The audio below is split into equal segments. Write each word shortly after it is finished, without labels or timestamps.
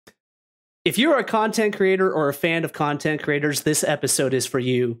If you're a content creator or a fan of content creators, this episode is for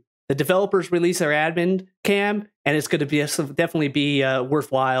you. The developers release their admin cam, and it's going to be definitely be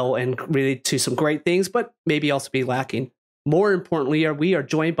worthwhile and relate to some great things, but maybe also be lacking. More importantly, we are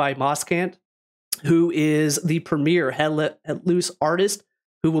joined by Moskant, who is the premier Head Let Loose artist,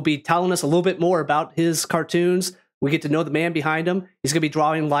 who will be telling us a little bit more about his cartoons. We get to know the man behind him. He's going to be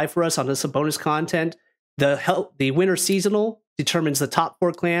drawing live for us on some bonus content. The winter seasonal determines the top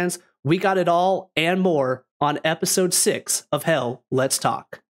 4 clans. We got it all and more on episode 6 of Hell Let's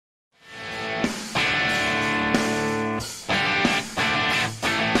Talk.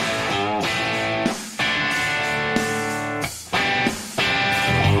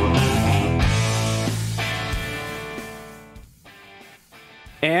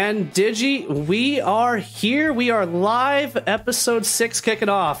 And Digi, we are here. We are live. Episode 6 kicking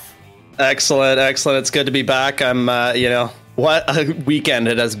off. Excellent. It's good to be back. I'm, what a weekend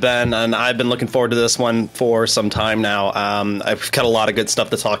it has been, and I've been looking forward to this one for some time now. I've got a lot of good stuff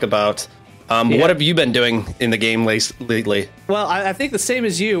to talk about. What have you been doing in the game lately? Well, I think the same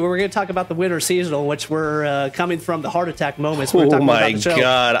as you. We're going to talk about the winter seasonal, which we're coming from the heart attack moments. Oh my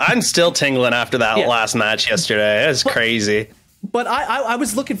God. I'm still tingling after that last match yesterday. It's crazy. But I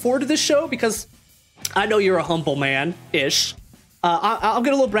was looking forward to this show because I know you're a humble man-ish. I'm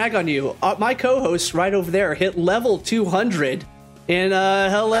going to little brag on you. My co-host right over there hit level 200 in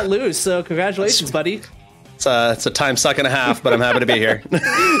Hell Let Loose. So congratulations, buddy. It's a time suck and a half, but I'm happy to be here.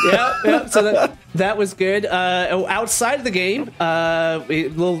 Yeah. So that was good. Outside of the game, a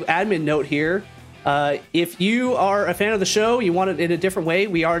little admin note here. If you are a fan of the show, you want it in a different way,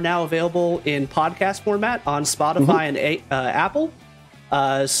 we are now available in podcast format on Spotify and Apple.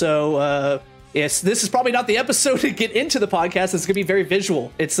 This is probably not the episode to get into the podcast. It's going to be very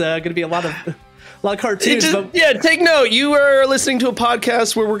visual. It's going to be a lot of cartoons. Take note. You are listening to a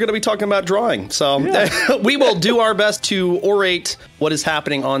podcast where we're going to be talking about drawing. So we will do our best to orate what is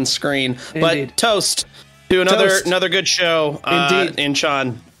happening on screen. Indeed. But toast to another good show in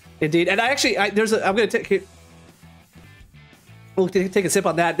Sean. Indeed, and I'm going to take. We'll take a sip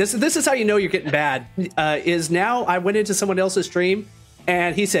on that. This is how you know you're getting bad. Is now I went into someone else's stream,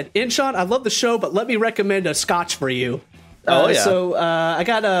 and he said, "Inchon, I love the show, but let me recommend a scotch for you." So I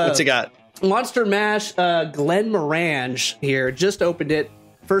got what's he got? Monster Mash Glenmorangie here. Just opened it.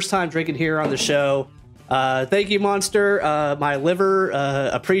 First time drinking here on the show. Thank you, Monster. My liver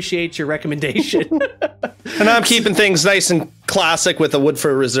appreciates your recommendation. And I'm keeping things nice and classic with the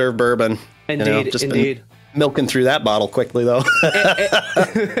Woodford Reserve bourbon. Indeed. Been milking through that bottle quickly, though.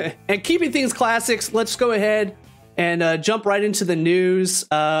 and keeping things classics, let's go ahead and jump right into the news.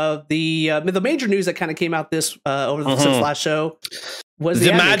 The major news that kind of came out this since last show was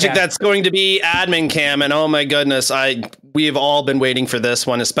the magic that's going to be admin cam, and oh my goodness, we have all been waiting for this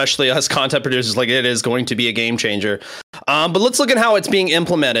one, especially us content producers. Like, it is going to be a game changer. But let's look at how it's being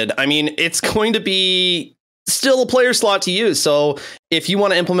implemented. I mean, it's going to be still a player slot to use. So if you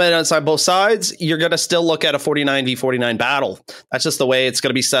want to implement it inside both sides, you're going to still look at a 49v49 battle. That's just the way it's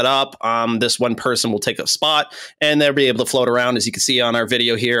going to be set up. This one person will take a spot and they'll be able to float around, as you can see on our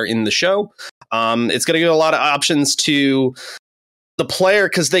video here in the show. It's going to give a lot of options to the player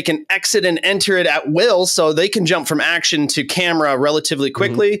because they can exit and enter it at will, so they can jump from action to camera relatively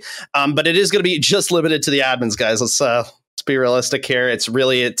quickly. But it is going to be just limited to the admins, guys. Let's be realistic here. It's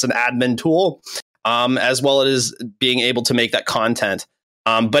an admin tool, as well as being able to make that content.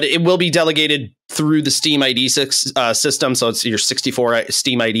 But it will be delegated through the Steam ID system, so it's your 64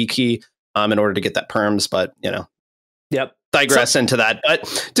 Steam ID key in order to get that perms. But digress into that. But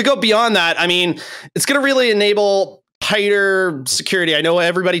to go beyond that, I mean, it's going to really enable tighter security. I know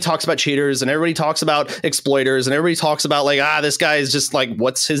everybody talks about cheaters and everybody talks about exploiters and everybody talks about this guy is just like,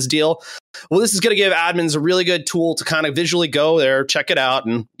 what's his deal? Well, this is going to give admins a really good tool to kind of visually go there, check it out,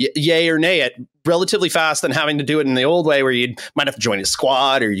 and yay or nay it relatively fast than having to do it in the old way where you might have to join a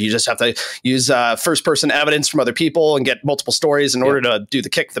squad, or you just have to use first-person evidence from other people and get multiple stories in order to do the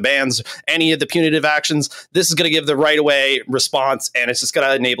kick, the bans, any of the punitive actions. This is going to give the right-away response, and it's just going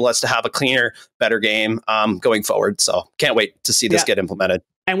to enable us to have a cleaner, better game going forward. So can't wait to see this get implemented.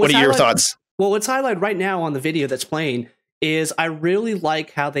 And what are your thoughts? Well, what's highlighted right now on the video that's playing is I really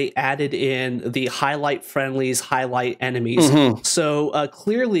like how they added in the highlight friendlies, highlight enemies. So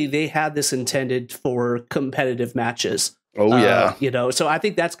clearly they had this intended for competitive matches. So I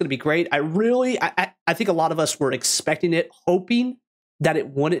think that's going to be great. I think a lot of us were expecting it, hoping that it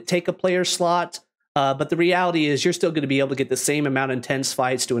wouldn't take a player slot. But the reality is you're still going to be able to get the same amount of intense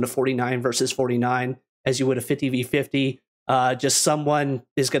fights doing a 49 versus 49 as you would a 50v50. Just someone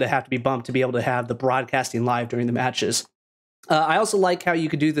is going to have to be bumped to be able to have the broadcasting live during the matches. I also like how you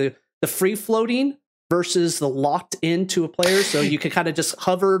could do the free floating versus the locked into a player, so you can kind of just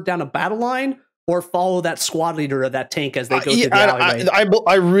hover down a battle line or follow that squad leader of that tank as they go through the alleyway.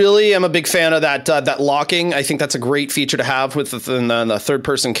 I really am a big fan of that locking. I think that's a great feature to have within the third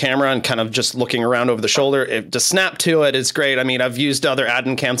person camera and kind of just looking around over the shoulder. To snap to it is great. I mean, I've used other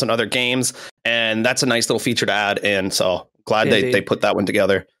admin cams on other games, and that's a nice little feature to add. And so glad they put that one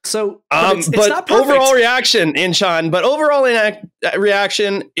together. So, it's not perfect. Overall reaction, Inchan. But overall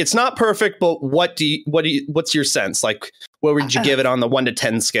reaction, it's not perfect. But what's your sense? Like, what would you give it on the 1 to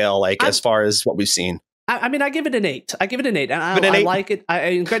 10 scale? Like, as far as what we've seen? I mean, I give it an 8. I give it an 8, and I like it.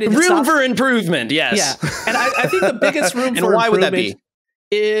 Room for improvement, yes. Yeah, and I think the biggest room for why would that be?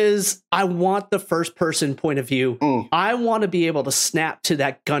 Is I want the first person point of view. I want to be able to snap to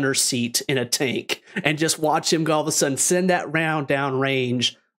that gunner seat in a tank and just watch him go all of a sudden send that round down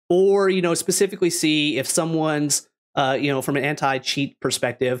range, or specifically see if someone's from an anti-cheat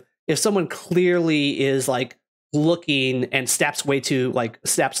perspective, if someone clearly is like looking and snaps way too, like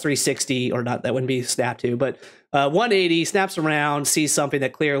snaps 360 or not, that wouldn't be snap to, but 180 snaps around, sees something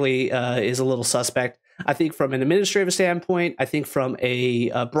that clearly is a little suspect. I think from an administrative standpoint, I think from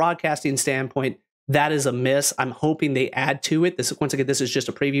a broadcasting standpoint, that is a miss. I'm hoping they add to it. This is just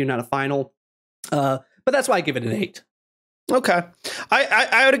a preview, not a final. But that's why I give it an 8. Okay.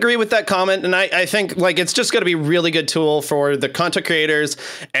 I would agree with that comment. And I think like it's just going to be a really good tool for the content creators.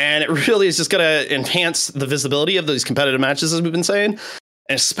 And it really is just going to enhance the visibility of these competitive matches, as we've been saying.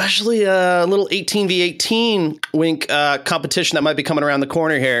 And especially a little 18v18 wink competition that might be coming around the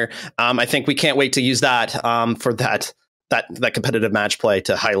corner here. I think we can't wait to use that for that competitive match play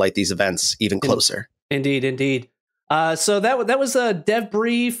to highlight these events even closer. Indeed. So that was a dev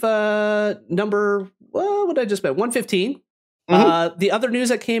brief number. What did I just bet? 115. The other news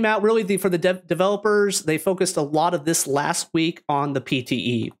that came out really for the developers, they focused a lot of this last week on the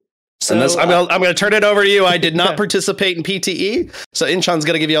PTE. So I'm going to turn it over to you. I did not participate in PTE, so Inchan's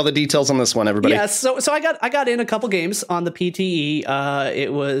going to give you all the details on this one, everybody. Yeah, so I got in a couple games on the PTE.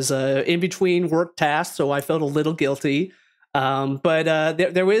 It was in between work tasks, so I felt a little guilty. But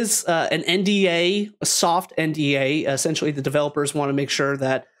there was an NDA, a soft NDA. Essentially, the developers want to make sure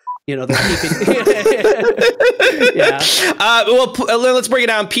that they're keeping. Yeah. Well, let's break it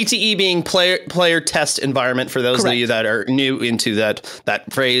down. PTE being player test environment for those of you that are new into that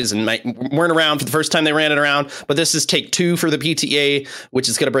phrase and weren't around for the first time they ran it around. But this is take 2 for the PTA, which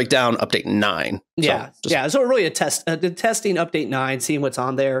is going to break down update 9. So really a testing update 9, seeing what's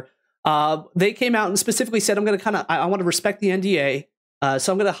on there. They came out and specifically said, I want to respect the NDA.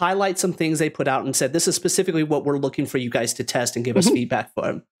 So I'm going to highlight some things they put out and said, this is specifically what we're looking for you guys to test and give us feedback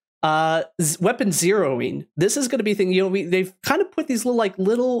for. Weapon zeroing. This is going to be thing. They've kind of put these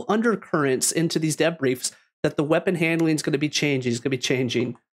little undercurrents into these dev briefs that the weapon handling is going to be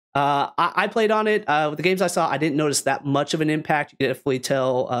changing. I played on it. With the games I saw, I didn't notice that much of an impact. You can definitely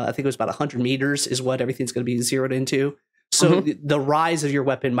tell. I think it was about 100 meters is what everything's going to be zeroed into. So the rise of your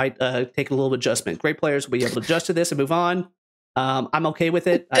weapon might take a little adjustment. Great players will be able to adjust to this and move on. I'm okay with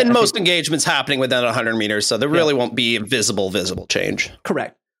it. And most engagements happening within 100 meters, so there really won't be a visible change.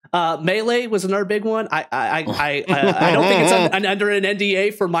 Correct. Melee was another big one. I don't think it's under an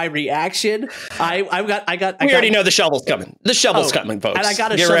NDA for my reaction. We already know the shovel's coming. The shovel's coming, folks. And I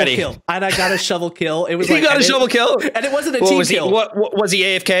got a shovel kill. It was you got a shovel kill, and it wasn't a team kill. What was he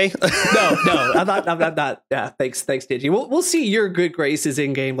AFK? No, I'm not. Yeah, thanks, Digi. We'll see your good graces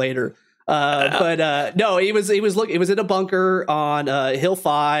in game later. But no, he was in a bunker on Hill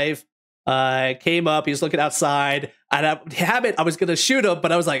 5. Came up, he was looking outside, and I was gonna shoot him,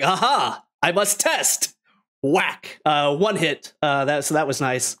 but I was like, aha, I must test. Whack. One hit. That was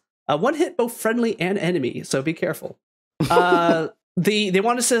nice. One hit both friendly and enemy, so be careful. They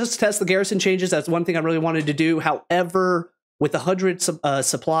wanted to test the garrison changes. That's one thing I really wanted to do. However, with 100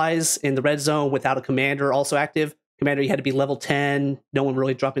 supplies in the red zone without a commander also active, commander, you had to be level 10. No one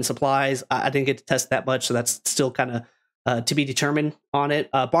really dropping supplies. I didn't get to test that much, so that's still kind of to be determined on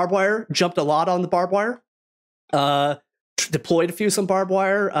it. Barbed wire, jumped a lot on the barbed wire. Deployed some barbed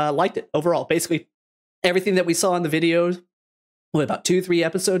wire. Liked it overall. Basically, everything that we saw in the videos, about 2-3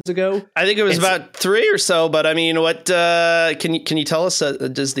 episodes ago. I think it was about 3 or so. But I mean, what can you tell us?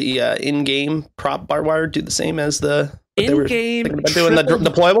 Does the in-game prop barbed wire do the same as the in-game doing the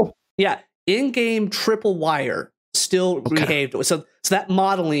deployable? Yeah, in-game triple wire still behaved. So that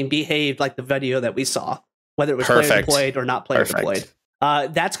modeling behaved like the video that we saw, whether it was player deployed or not player deployed.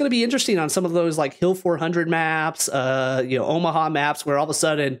 That's going to be interesting on some of those like Hill 400 maps, Omaha maps, where all of a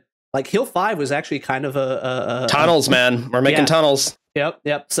sudden, like Hill 5 was actually kind of a tunnels, man. We're making tunnels. Yep.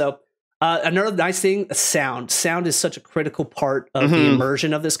 So Another nice thing, sound. Sound is such a critical part of the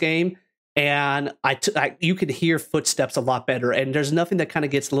immersion of this game. And you could hear footsteps a lot better. And there's nothing that kind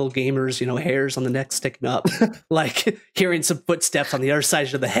of gets little gamers, hairs on the neck sticking up, like hearing some footsteps on the other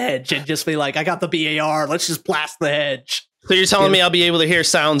side of the hedge and just be like, I got the BAR, let's just blast the hedge. So you're telling me I'll be able to hear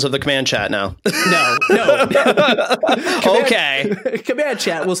sounds of the command chat now? No. Okay. Command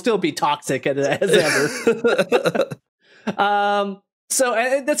chat will still be toxic as ever. So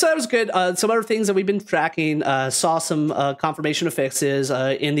that was good. Some other things that we've been tracking, saw some confirmation of fixes.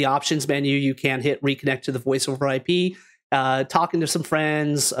 In the options menu, you can hit reconnect to the voice over IP. Talking to some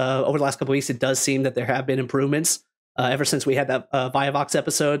friends over the last couple of weeks, it does seem that there have been improvements. Ever since we had that Viavox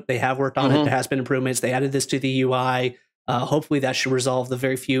episode, they have worked on it. There has been improvements. They added this to the UI. Hopefully that should resolve the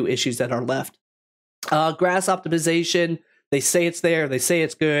very few issues that are left. Grass optimization, they say it's there. They say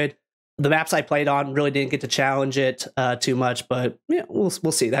it's good. The maps I played on really didn't get to challenge it too much, but yeah, we'll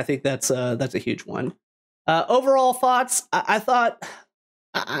see. I think that's a huge one. Overall thoughts, I thought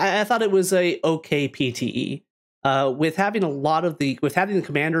it was a okay PTE. With having the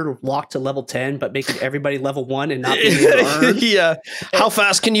commander locked to level 10, but making everybody level 1 and not being able to earn. Yeah. How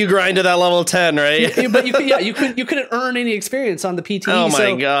fast can you grind to that level 10, right? But you couldn't earn any experience on the PTE. Oh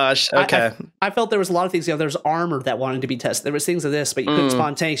my gosh. Okay. I felt there was a lot of things. There's armor that wanted to be tested. There was things of this, but you couldn't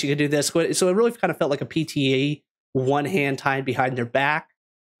spawn tanks. You could do this. So it really kind of felt like a PTE, one hand tied behind their back.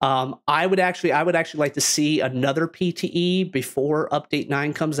 I would actually like to see another PTE before Update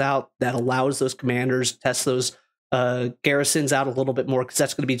 9 comes out that allows those commanders to test those garrisons out a little bit more, because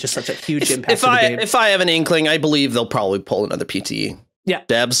that's going to be just such a huge impact. If I have an inkling, I believe they'll probably pull another PTE. Yeah,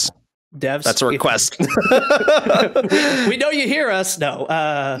 devs, that's a request. we know you hear us. No,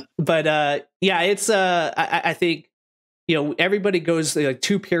 but yeah, it's I think everybody goes like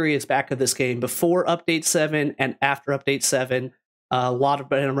 2 periods back of this game, before Update 7 and after Update 7. A lot of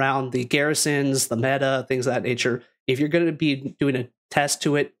been around the garrisons, the meta, things of that nature. If you're going to be doing a test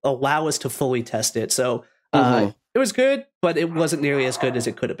to it, allow us to fully test it. So. It was good, but it wasn't nearly as good as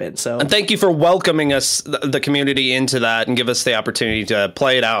it could have been. So, and thank you for welcoming us, the community, into that and give us the opportunity to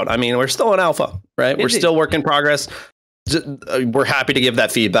play it out. I mean, we're still in alpha, right? We're still work in progress. We're happy to give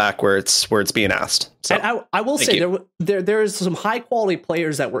that feedback where it's being asked. So, and I will say there's some high quality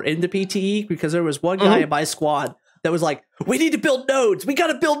players that were in the PTE, because there was one guy in my squad that was like, we need to build nodes. We got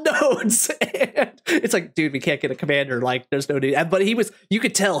to build nodes. And it's like, dude, we can't get a commander. Like, there's no need. But you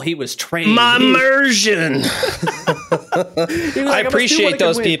could tell he was trained. My immersion. I appreciate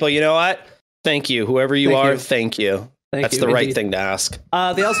those people. You know what? Thank you. Whoever you are, thank you. That's the right thing to ask.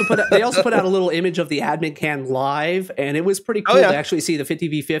 They also put out a little image of the admin can live, and it was pretty cool to actually see the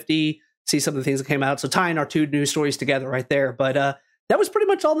 50v50, see some of the things that came out. So tying our 2 news stories together right there. But that was pretty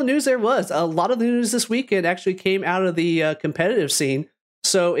much all the news there was. A lot of the news this weekend actually came out of the competitive scene.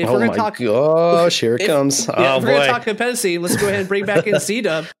 So if we're going to talk, gosh, here it comes. Yeah, if we're going to talk competitive scene, let's go ahead and bring back in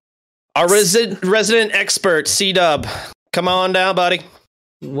C-Dub. Our resident expert, C-Dub. Come on down, buddy.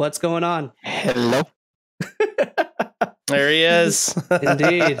 What's going on? Hello. There he is.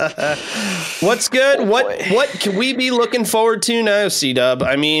 Indeed. What's good? What can we be looking forward to now, C-Dub?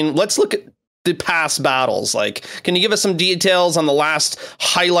 I mean, let's look at the past battles. Like, can you give us some details on the last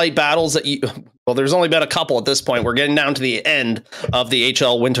highlight battles that well, there's only been a couple at this point. We're getting down to the end of the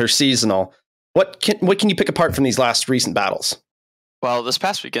HL Winter Seasonal. What can you pick apart from these last recent battles? Well, this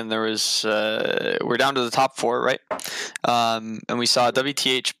past weekend there was we're down to the top 4, right? And we saw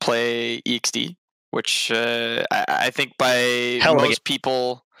WTH play EXD, which I think by most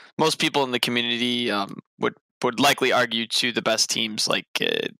people in the community would likely argue to the best teams. Like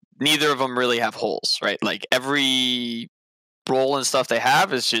neither of them really have holes, right? Like every role and stuff they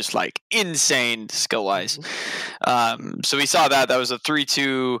have is just like insane skill wise. So we saw that was a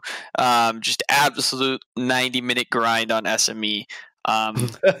 3-2, just absolute 90-minute grind on SME. Tell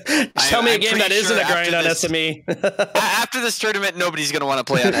me a game that isn't a grind on SME. After this tournament, nobody's going to want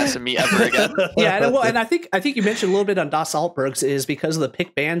to play on SME ever again. Yeah, and I think you mentioned a little bit on Das Altbergs is because of the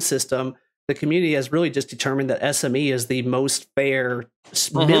pick ban system. The community has really just determined that SME is the most fair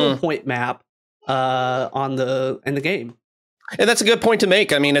middle point map in the game. And that's a good point to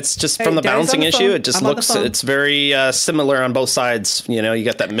make. I mean, it's just from the bouncing issue. It just looks, it's very similar on both sides. You know, you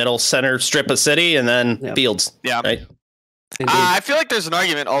got that middle center strip of city and then fields. Yeah. Right. I feel like there's an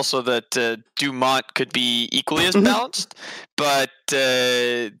argument also that Dumont could be equally as balanced, but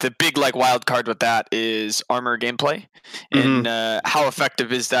the big wild card with that is armor gameplay, and how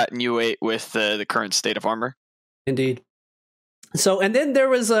effective is that in U8 with the current state of armor? Indeed. So, and then there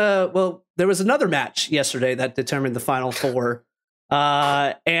was another match yesterday that determined the final 4,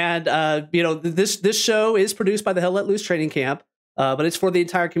 and this show is produced by the Hell Let Loose Training Camp. but it's for the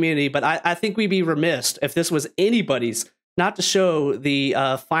entire community. But I think we'd be remiss if this was anybody's not to show the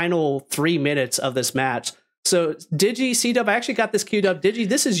final 3 minutes of this match. So Digi, C-Dub, I actually got this queued up. Digi,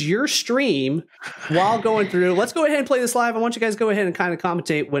 this is your stream while going through. Let's go ahead and play this live. I want you guys to go ahead and kind of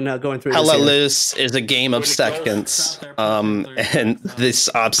commentate when going through. Hell Let Loose is a game of seconds. And this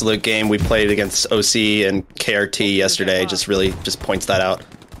absolute game we played against OC and KRT yesterday just points that out.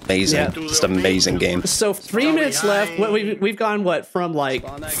 Amazing, just amazing game. So 3 minutes left. We've gone from like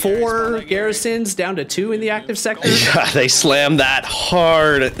 4 garrisons down to 2 in the active sector. Yeah, they slammed that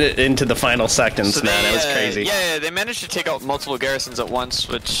hard into the final seconds, so man. It was crazy. Yeah, they managed to take out multiple garrisons at once,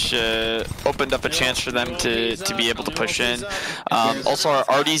 which opened up a chance for them to be able to push in. Also, our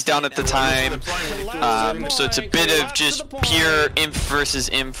Artie's down at the time, so it's a bit of just pure imp versus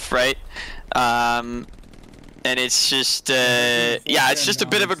imp, right? And it's just, it's just a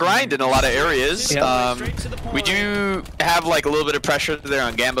bit of a grind in a lot of areas. We do have like a little bit of pressure there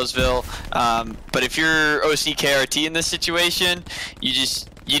on Gambosville, but if you're OCKRT in this situation, you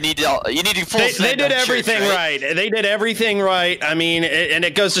need to full. They did everything right. They did everything right. I mean, and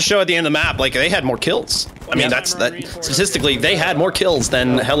it goes to show at the end of the map, like they had more kills. I mean, that statistically, they had more kills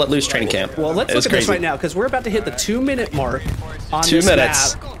than Hell Let Loose training camp. Well, let's look at this right now because we're about to hit the 2-minute mark on 2 this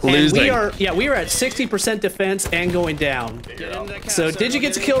minutes. map. Losing. And we are at 60% defense and going down. So Digi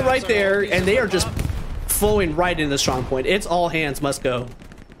gets a kill right there, and they are just flowing right into the strong point. It's all hands must go.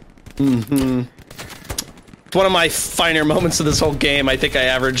 Mm-hmm. One of my finer moments of this whole game. I think I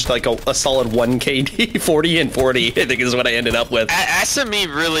averaged like a solid 1 KD, 40 and 40. I think is what I ended up with.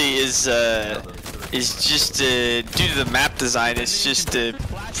 SME really is just due to the map design. It's just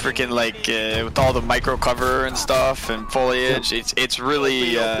freaking like with all the micro cover and stuff and foliage. It's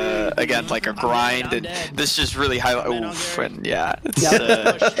really again like a grind, and this just really highlight. Oof, and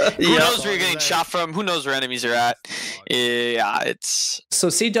who knows where you're getting shot from? Who knows where enemies are at? It's so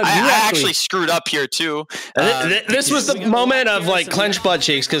CW. I actually screwed up here too. This was the moment of like clenched butt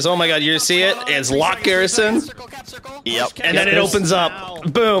cheeks because oh my god, you see it? It's lock garrison. Yep. And then it opens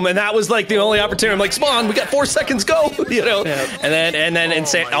up, boom, and that was like the only opportunity. I'm like, Spawn, we got 4 seconds, go, you know. And then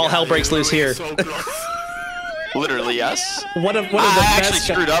insane, all hell breaks loose here. Literally, yes. One of the I actually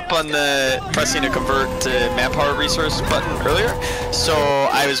screwed up on the pressing to convert to manpower resource button earlier, so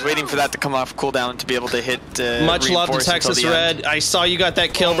I was waiting for that to come off cooldown to be able to hit. Much love to Texas Red. I saw you got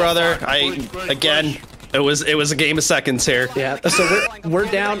that kill, brother. It was a game of seconds here. Yeah. So we're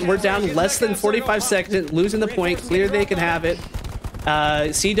down less than 45 seconds, losing the point. Clear they can have it.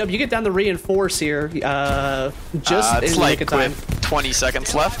 CW, you get down the reinforce here. Just in like the time. 20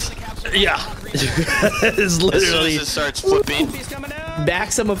 seconds left. Yeah. It's literally as soon as it starts flipping.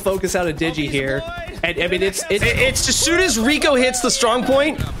 Maximum focus out of Digi here. And I mean it's as soon as Rico hits the strong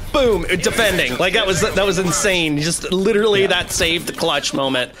point, boom, defending. Like that was insane. Just literally that saved the clutch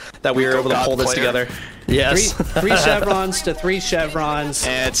moment that we were able to pull this together. Yes. Three chevrons to 3 chevrons.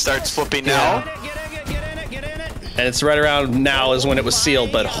 And it starts flipping now. And it's right around now is when it was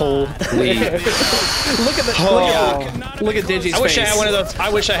sealed, but holy look at Digi's I wish face. I had one of those. I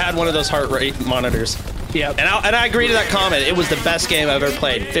wish I had one of those heart rate monitors. Yeah. And I agree to that comment. It was the best game I've ever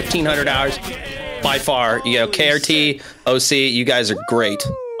played. 1,500 hours by far. You know, KRT, OC, you guys are great.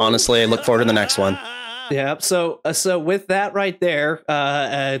 Honestly, I look forward to the next one. Yeah. So with that right there,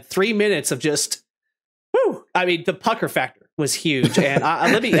 3 minutes of just, whew, I mean, the pucker factor was huge. And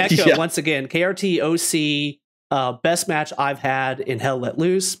let me echo once again, KRT, OC, best match I've had in Hell Let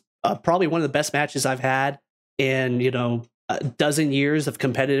Loose. Probably one of the best matches I've had in, a dozen years of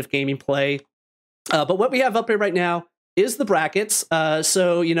competitive gaming play. But what we have up here right now is the brackets.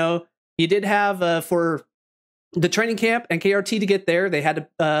 So, you did have for the training camp and KRT to get there, they had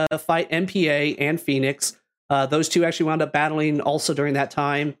to fight MPA and Phoenix. Those two actually wound up battling also during that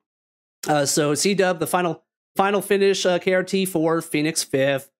time. So C-Dub, the final finish, KRT 4th, Phoenix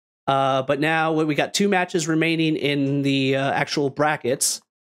 5th. But now we got 2 matches remaining in the actual brackets.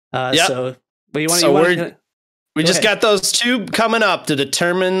 So we just got those 2 coming up to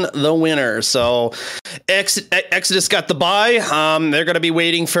determine the winner. So Exodus got the bye. They're going to be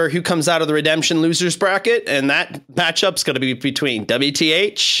waiting for who comes out of the Redemption losers bracket, and that matchup's going to be between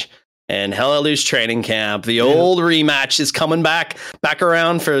WTH and Hell Let Loose training camp. The old rematch is coming back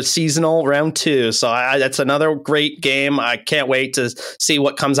around for seasonal round 2. So that's another great game. I can't wait to see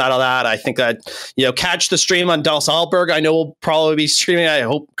what comes out of that. I think that, catch the stream on Dallas Alberg. I know we'll probably be streaming. I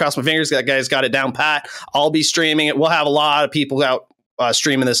hope, cross my fingers, that guy's got it down pat. I'll be streaming it. We'll have a lot of people out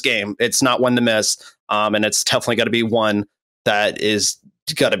streaming this game. It's not one to miss. And it's definitely got to be one that is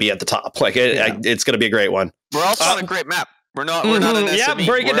got to be at the top. It's going to be a great one. We're also on a great map. We're not an SME. Yeah,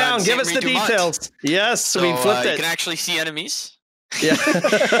 break it We're down. Give us the details. Yes, so, we flipped it. You can actually see enemies.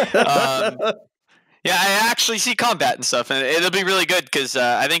 Yeah. Yeah, I actually see combat and stuff, and it'll be really good because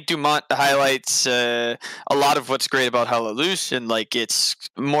I think Dumont highlights a lot of what's great about Hell Let Loose, and like it's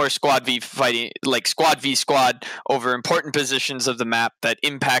more squad v fighting, like squad v squad over important positions of the map that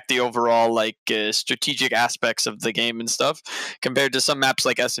impact the overall like strategic aspects of the game and stuff, compared to some maps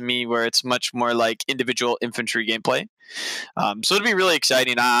like SME where it's much more like individual infantry gameplay. So it'll be really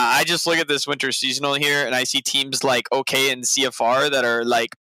exciting. I just look at this winter seasonal here, and I see teams like OK and CFR that are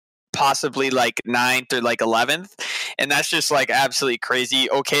like possibly like 9th or like 11th, and that's just like absolutely crazy.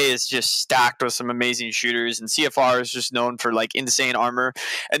 OK is just stacked with some amazing shooters, and CFR is just known for like insane armor,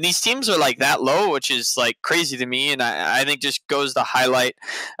 and these teams are like that low, which is like crazy to me, and I think just goes to highlight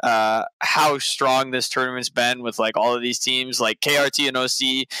how strong this tournament's been with like all of these teams like KRT and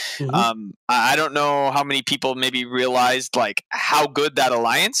OC. Mm-hmm. I don't know how many people maybe realized like how good that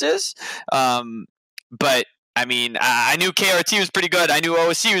alliance is, but I mean, I knew KRT was pretty good. I knew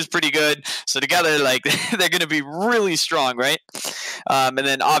OSC was pretty good. So together, like, they're going to be really strong, right? And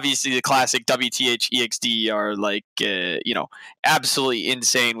then obviously the classic WTH EXD are like, absolutely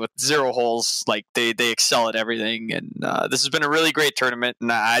insane with 0 holes. Like they excel at everything. And this has been a really great tournament. And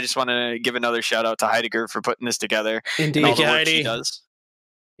I just want to give another shout out to Heidegger for putting this together. Indeed, and all the work he does.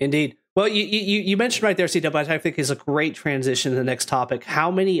 Indeed. Well, you mentioned right there, CW, I think is a great transition to the next topic. How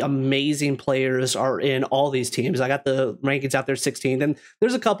many amazing players are in all these teams? I got the rankings out there, 16, and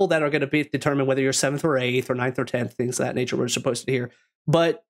there's a couple that are going to be determined whether you're 7th or 8th or 9th or 10th, things of that nature we're supposed to hear.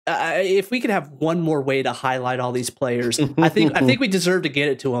 But if we could have one more way to highlight all these players, I think we deserve to get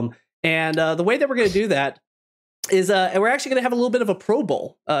it to them. And the way that we're going to do that is we're actually going to have a little bit of a Pro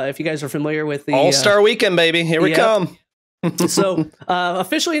Bowl. If you guys are familiar with the All-Star Weekend, baby. Here we come. So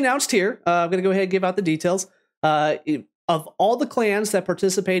officially announced here, I'm going to go ahead and give out the details. Of all the clans that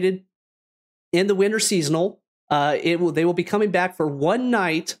participated in the winter seasonal, they will be coming back for one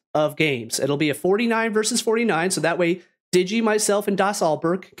night of games. It'll be a 49 versus 49, so that way Digi, myself, and Das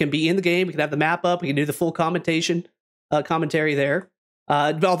Alberg can be in the game. We can have the map up. We can do the full commentary there.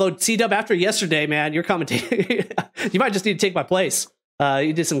 Although C-Dub, after yesterday, man, your commentating, you might just need to take my place.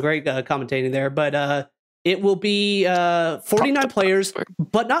 You did some great commentating there, but it will be 49 players,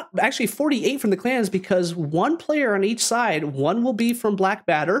 but not actually 48 from the clans, because one player on each side, one will be from Black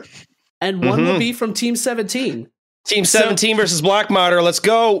Matter and one will be from Team 17. Team 17 versus Black Matter. Let's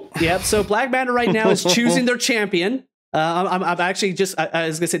go. Yep. So Black Matter right now is choosing their champion. I'm actually just, I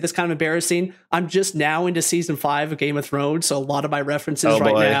was going to say this kind of embarrassing. I'm just now into season 5 of Game of Thrones. So a lot of my references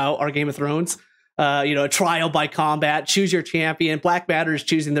now are Game of Thrones. A trial by combat, choose your champion. Black Matter is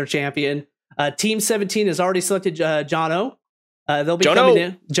choosing their champion. Team 17 has already selected Jono. They'll be coming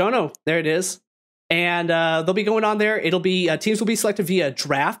in. Jono, there it is. And they'll be going on there. It'll be teams will be selected via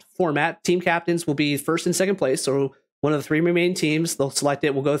draft format. Team captains will be 1st and 2nd place. So one of the 3 remaining teams, they'll select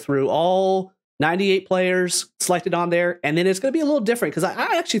it. We'll go through all 98 players selected on there. And then it's going to be a little different because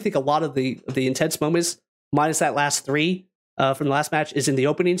I actually think a lot of the intense moments, minus that last 3 from the last match, is in the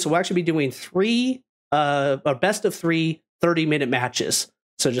opening. So we'll actually be doing 3 best of 3 30-minute matches.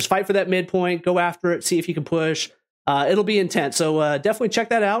 So just fight for that midpoint, go after it, see if you can push. It'll be intense. So definitely check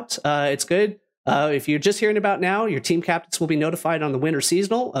that out. It's good. If you're just hearing about now, your team captains will be notified on the winter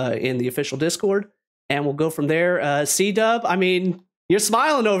seasonal in the official Discord, and we'll go from there. C-Dub, I mean, you're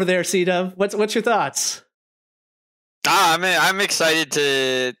smiling over there, C-Dub. What's your thoughts? I'm excited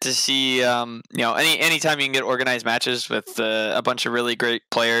to see anytime you can get organized matches with a bunch of really great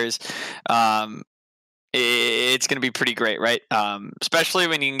players. It's going to be pretty great, right? Especially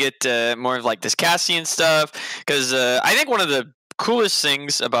when you can get more of like this Cassian stuff, because I think one of the coolest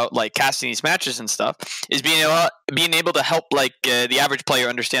things about like casting these matches and stuff is being able to help like the average player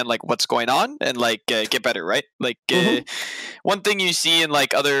understand like what's going on and like get better, right? Like one thing you see in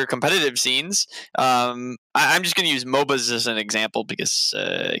like other competitive scenes, I'm just going to use MOBAs as an example because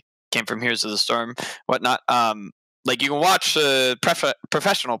it came from Heroes of the Storm, whatnot. Like you can watch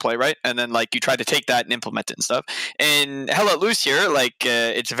professional play, right? And then like you try to take that and implement it and stuff. And Hell Let Loose here, like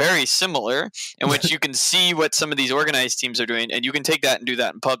it's very similar in which you can see what some of these organized teams are doing, and you can take that and do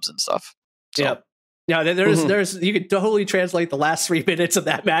that in pubs and stuff. So. Yep. Yeah, there's you could totally translate the last 3 minutes of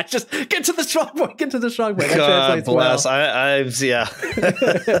that match. Just get to the strong point. Get to the strong point. That God bless. Well. Yeah.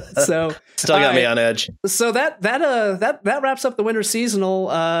 So still got me on edge. So that wraps up the winter seasonal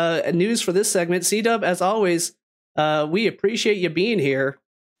news for this segment. C-Dub, as always. We appreciate you being here.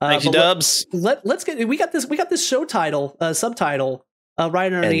 Thank you, Dubs. Let's get we got this show title subtitle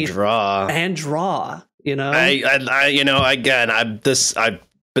right underneath and draw. You know, I've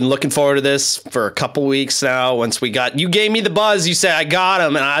been looking forward to this for a couple weeks now. Once you gave me the buzz, you said I got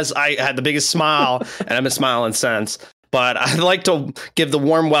him, and I had the biggest smile, and I've been smiling since. but I'd like to give the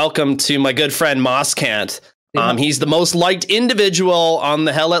warm welcome to my good friend Moskant. He's the most liked individual on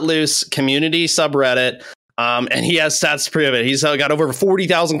the Hell Let Loose community subreddit. And he has stats to prove it. He's got over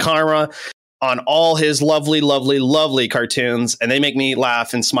 40,000 karma on all his lovely, lovely, lovely cartoons, and they make me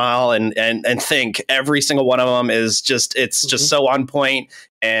laugh and smile and think. Every single one of them is just just so on point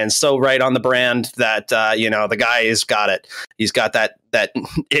and so right on the brand that the guy has got it. He's got that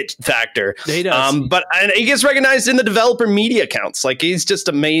it factor. He does. But he gets recognized in the developer media accounts. Like, he's just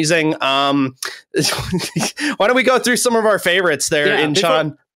amazing. Why don't we go through some of our favorites there,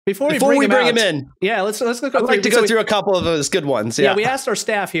 Inchan? Before we bring him in, let's go. I'd like to go through a couple of those good ones. Yeah, we asked our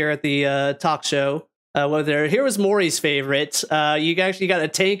staff here at the talk show whether here was Maury's favorite. You actually got a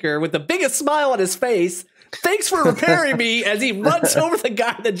tanker with the biggest smile on his face. Thanks for repairing me, as he runs over the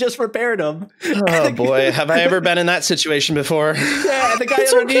guy that just repaired him. Oh boy, have I ever been in that situation before? Yeah, the guy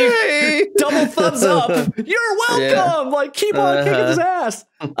underneath, double thumbs up. You're welcome. Yeah. Like, keep on kicking his ass.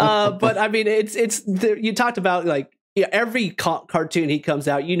 But I mean, it's you talked about, like, every cartoon he comes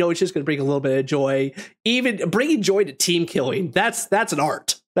out, it's just going to bring a little bit of joy. Even bringing joy to team killing, that's an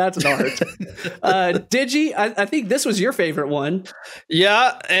art. That's an art. Digi, I think this was your favorite one.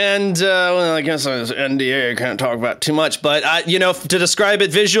 Yeah, and well, I guess I was NDA. I can't talk about too much, but to describe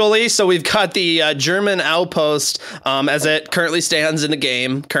it visually, so we've got the German outpost as it currently stands in the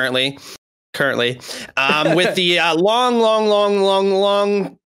game. Currently, with the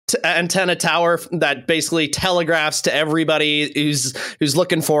long antenna tower that basically telegraphs to everybody who's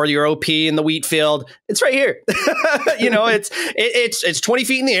looking for your OP in the wheat field. It's right here. It's 20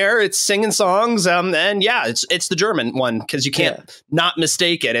 feet in the air. It's singing songs. And yeah, it's the German one, because you can't not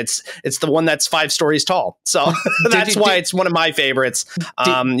mistake it. It's the one that's 5 stories tall. So that's why it's one of my favorites.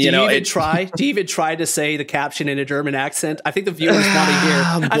 Do you even try to say the caption in a German accent? I think the viewers want to hear.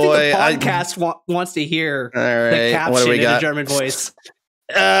 I think the podcast wants to hear the caption in a German voice.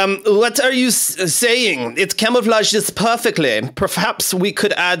 What are you saying? It camouflages perfectly. Perhaps we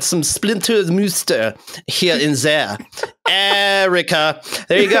could add some splintered muster here and there. Erica.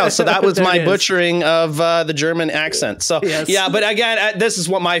 There you go. So that was my butchering of the German accent. So yeah, but again, this is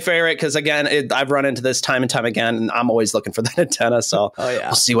what my favorite, because again, I've run into this time and time again, and I'm always looking for that antenna. So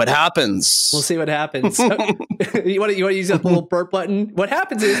we'll see what happens. We'll see what happens. You want to use that little burp button? What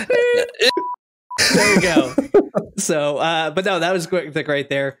happens is... There you go. So, but no, that was great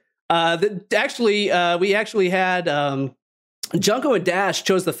there. We actually had Junko and Dash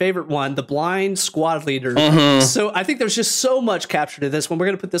chose the favorite one, the blind squad leader. So I think there's just so much captured in this one. We're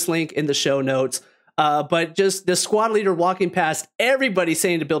going to put this link in the show notes. But just the squad leader walking past everybody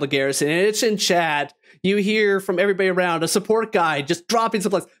saying to build a garrison, and it's in chat. You hear from everybody around, a support guy just dropping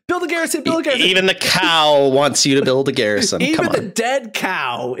some, build a garrison, build a garrison. Even the cow wants you to build a garrison. Even the dead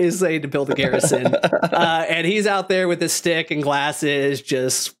cow is saying to build a garrison. And he's out there with his stick and glasses,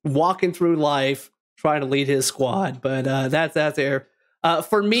 just walking through life, trying to lead his squad. But that's there.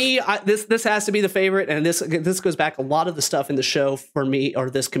 For me, this has to be the favorite. And this goes back, a lot of the stuff in the show for me, or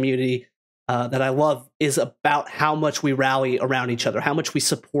this community, that I love, is about how much we rally around each other, how much we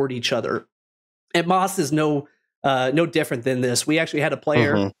support each other. And Moss is no different than this. We actually had a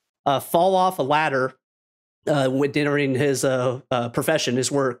player fall off a ladder during his profession,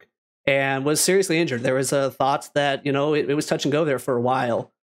 his work, and was seriously injured. There was thoughts that it was touch and go there for a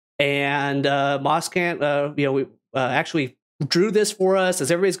while, and Moss can't. We actually drew this for us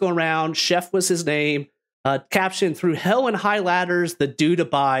as everybody's going around. Chef was his name. Caption: through hell and high ladders, the dude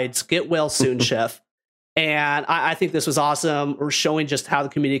abides. Get well soon, Chef. And I think this was awesome. We're showing just how the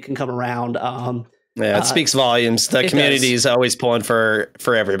community can come around. It speaks volumes. The community is always pulling for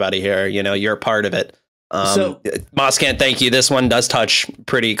everybody here. You're a part of it. Moss can't thank you. This one does touch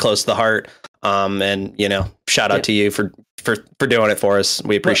pretty close to the heart. And shout out to you for doing it for us.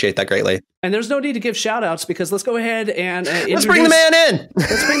 We appreciate that greatly. And there's no need to give shout outs, because let's go ahead and let's bring the man in.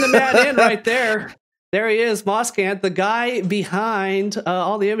 Let's bring the man in right there. There he is, Moskant, the guy behind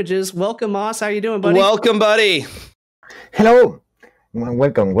all the images. Welcome, Moss. How you doing, buddy? Welcome, buddy. Hello.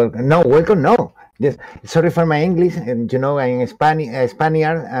 Welcome. No. Yes. Sorry for my English. I'm a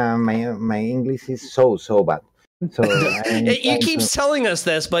Spaniard. My English is so bad. So he keeps telling us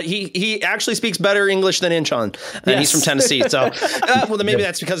this, but he actually speaks better English than Inchan, and he's from Tennessee. So, then maybe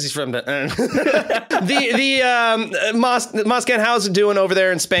that's because he's from the Moskant. How's it doing over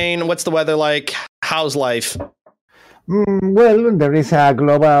there in Spain? What's the weather like? How's life? Well, there is a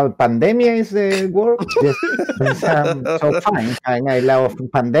global pandemic. Is the word? So fine. And I love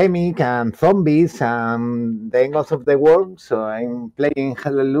pandemic and zombies and the angles of the world. So I'm playing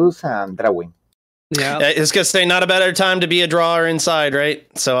Hell Let Loose and drawing. Yeah, it's gonna say not a better time to be a drawer inside, right?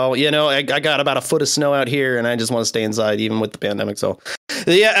 So I got about a foot of snow out here, and I just want to stay inside, even with the pandemic. So,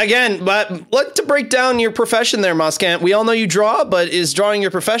 yeah, again, but to break down your profession there, Moscamp. We all know you draw, but is drawing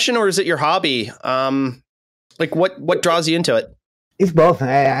your profession or is it your hobby? Like what draws you into it? It's both.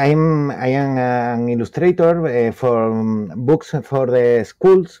 I am an illustrator for books for the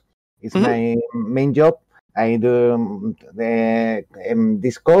schools. It's my main job. I do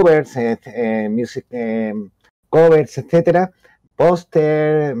these covers, music covers, etc.,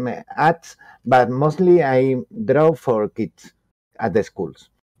 poster ads, but mostly I draw for kids at the schools.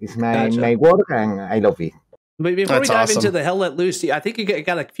 It's my work, and I love it. But before we dive into the Hell Let Loose, I think you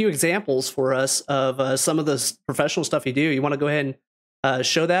got a few examples for us of some of the professional stuff you do. You want to go ahead and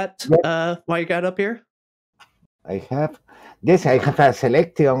show that while you got up here? I have a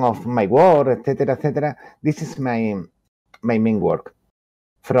selection of my work, etc., etc. This is my main work.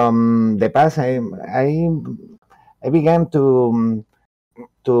 From the past, I began to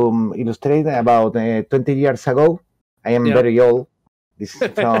illustrate about 20 years ago. I am very old. This is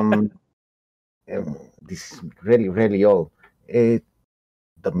from this is really, really old.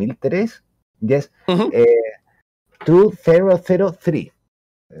 2003? Yes. 2003.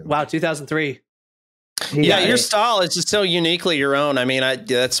 Wow, 2003. Yeah, your style is just so uniquely your own. I mean,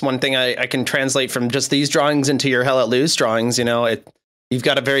 that's one thing I can translate from just these drawings into your Hell Let Loose drawings. You've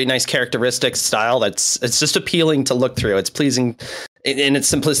got a very nice characteristic style it's just appealing to look through. It's pleasing in its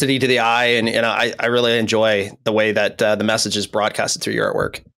simplicity to the eye, and I really enjoy the way that the message is broadcasted through your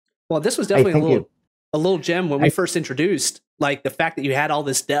artwork. Well, this was definitely a little gem when we first introduced. Like the fact that you had all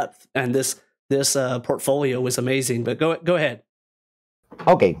this depth and this portfolio was amazing. But go ahead.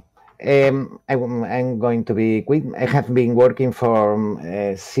 Okay. I'm going to be quick. I have been working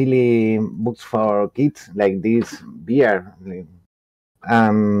for silly books for kids like this beer.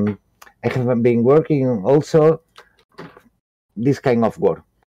 I have been working also this kind of work.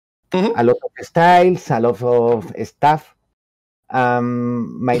 A lot of styles, a lot of stuff.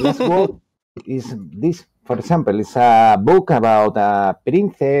 My last work is this, for example, it's a book about a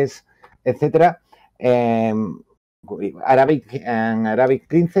princess, etc. Arabic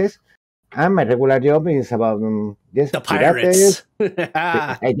princess. And my regular job is about the pirates.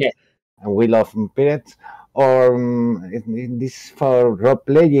 Yes, and we love pirates. Or this for role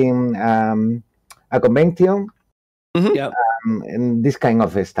playing a convention, and this kind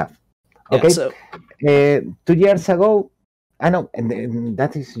of stuff. Okay. Yeah, so 2 years ago, I know, and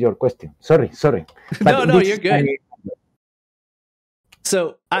that is your question. Sorry. But no, you're good.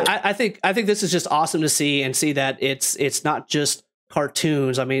 So I think this is just awesome to see that it's not just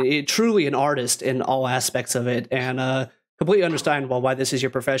cartoons. I mean, truly an artist in all aspects of it, and completely understandable why this is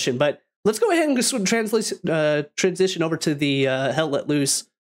your profession. But let's go ahead and just transition over to the Hell Let Loose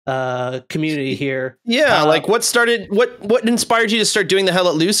community here. Yeah, like what inspired you to start doing the Hell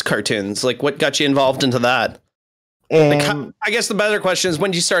Let Loose cartoons? Like what got you involved into that? I guess the better question is,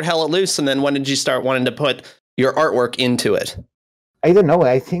 when did you start Hell Let Loose, and then when did you start wanting to put your artwork into it? I don't know.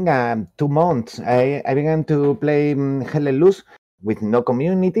 I think 2 months. I began to play Hell Let Loose with no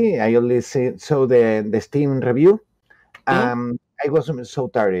community. I only saw the Steam review. I was so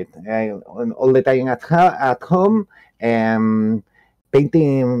tired. All the time at home,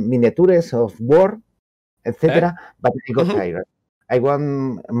 painting miniatures of war, etc. But I got tired. I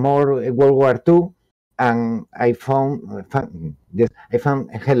want more World War II, and I found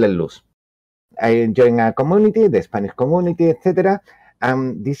Hell Let Loose. I joined a community, the Spanish community, etc.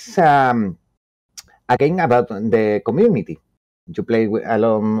 And this again about the community. You play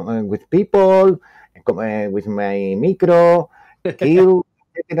along with people, with my micro, kill,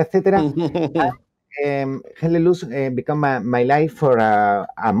 etc. Hell Let Loose become my life for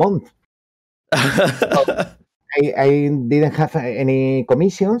a month. I didn't have any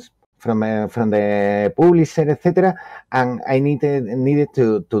commissions from the publisher, etc. And I needed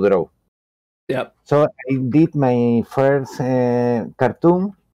to draw. Yep. So I did my first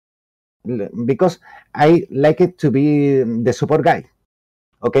cartoon because I like it to be the support guy.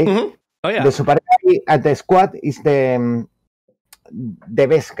 Okay. Oh yeah. The support guy at the squad is the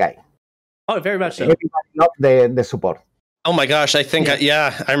best guy. Oh, very much so. Everybody loves the support. Oh my gosh, I think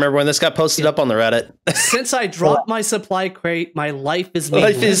I remember when this got posted up on the Reddit. Since I dropped my supply crate, my life is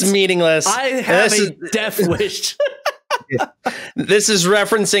meaningless. Life is meaningless. I have a death wish. This is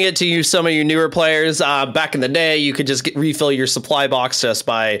referencing it to you, some of you newer players. Back in the day, you could just refill your supply box just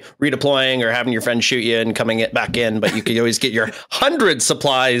by redeploying or having your friend shoot you and coming back in. But you could always get your 100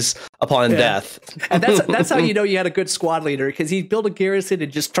 supplies upon death. And that's how you know you had a good squad leader, because he'd build a garrison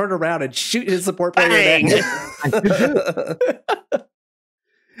and just turn around and shoot his support player.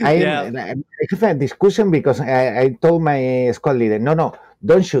 I have a discussion because I told my squad leader, no,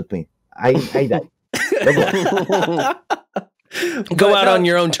 don't shoot me. I die. Go out on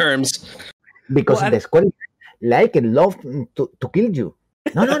your own terms. Because the squad like and love to kill you.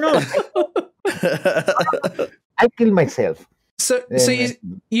 No. I kill myself. So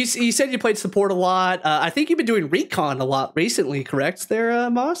you said you played support a lot. I think you've been doing recon a lot recently, correct? There,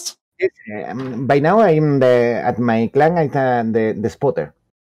 Moss. Yes, by now I'm at my clan. I'm the spotter.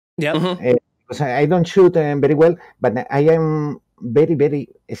 Yeah. Because I don't shoot very well, but I am very, very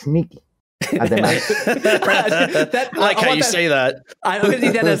sneaky at the match. I like how you say that. I'm going to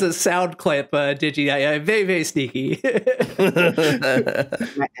need that as a sound clip, Digi. I'm very, very sneaky.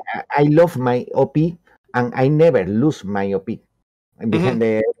 I love my OP, and I never lose my OP behind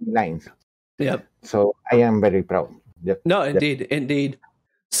the lines. Yep. So I am very proud. Yep. No, indeed.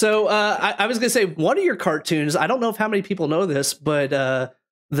 So I was going to say, one of your cartoons, I don't know if how many people know this, but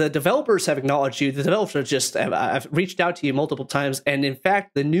the developers have acknowledged you. The developers I've reached out to you multiple times. And in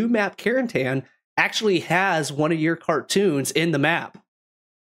fact, the new map, Karantan, actually has one of your cartoons in the map.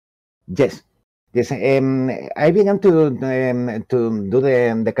 Yes. I began to do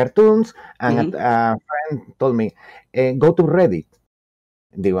the cartoons, and a friend told me, go to Reddit.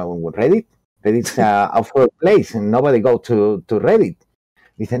 Reddit? Reddit's a awful place, and nobody go to Reddit.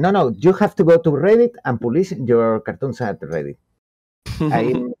 He said, no, you have to go to Reddit and publish your cartoons at Reddit.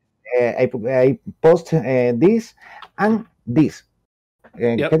 I post this and this.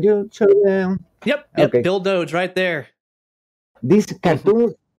 Can you show them? Yep. Okay. Build nodes right there. This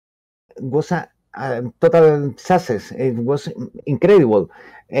cartoon was a total success. It was incredible.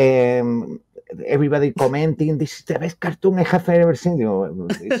 Everybody commenting, this is the best cartoon I have ever seen.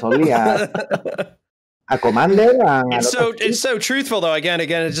 It's only a commander. And it's so truthful, though. Again, it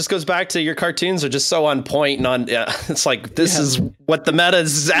just goes back to your cartoons are just so on point and on. Yeah, it's like this is what the meta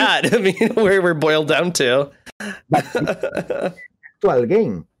is at. I mean, where we're boiled down to. But actual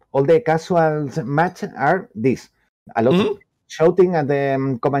game, all the casual match are this. A lot of shouting at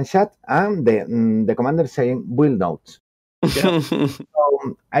the command chat and the commander saying build notes. So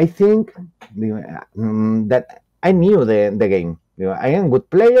I think that I knew the game. I am a good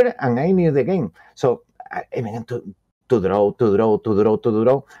player and I knew the game. So I began to draw.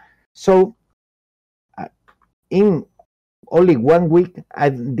 So in only 1 week, I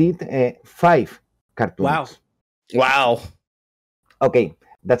did 5 cartoons. Wow. Okay,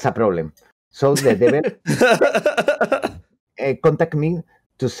 that's a problem. So the developer contact me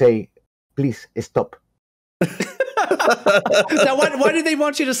to say, please stop. Now, why do they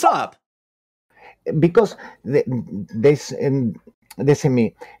want you to stop? Because they say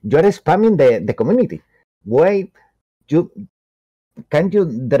me, you are spamming the community. Why can you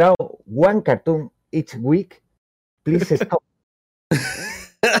draw 1 cartoon each week? Please stop.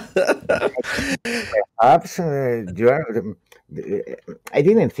 Perhaps you are. I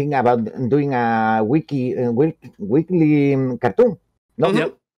didn't think about doing a weekly cartoon.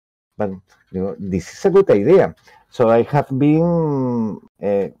 No, but this is a good idea. So I have been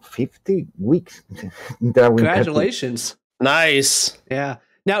 50 weeks drawing. Congratulations! Cartoon. Nice. Yeah.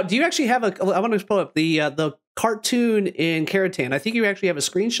 Now, do you actually have I want to pull up the cartoon in Karantan. I think you actually have a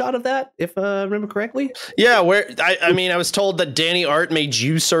screenshot of that, if I remember correctly. Yeah, where I mean, I was told that Danny Art made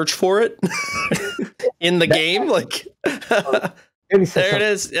you search for it in the game. Like, there it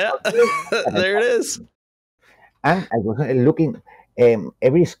is. Yeah, there it is. And I was looking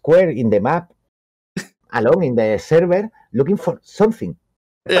every square in the map, along in the server, looking for something.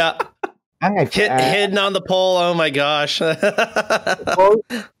 Yeah. And I hidden on the pole. Oh my gosh! With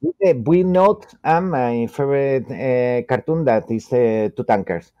the build note and my favorite cartoon, that is 2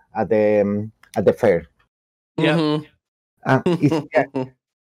 tankers at the fair. Yeah.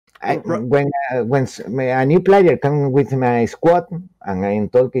 When a new player comes with my squad and I'm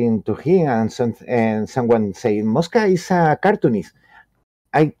talking to him and someone say Mosca is a cartoonist,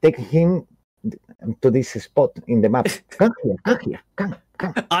 I take him to this spot in the map. Come here.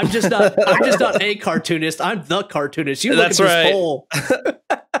 I'm just not a cartoonist. I'm the cartoonist. You look at this poll.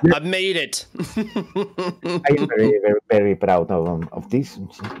 I made it. I am very, very, very proud of this.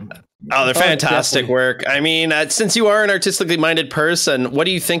 Oh, they're fantastic work. I mean, since you are an artistically minded person, what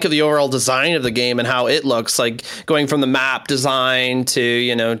do you think of the overall design of the game and how it looks? Like going from the map design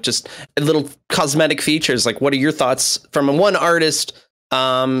to, just little cosmetic features. Like, what are your thoughts from one artist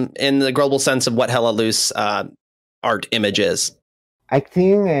in the global sense of what Hell Let Loose art image is? I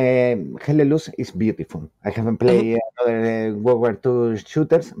think Hell Let Loose is beautiful. I haven't played other World War II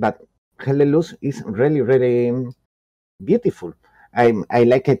shooters, but Hell Let Loose is really, really beautiful. I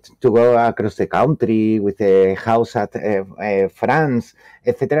like it to go across the country with a house at France,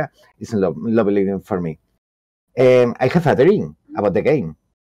 etc. It's lovely for me. I have a dream about the game.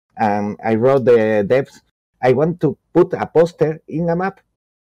 I wrote the devs. I want to put a poster in a map.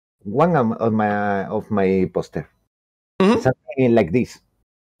 One of my poster. Something like this.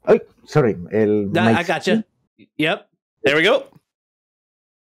 Oh, sorry. I got you. Yep. There we go.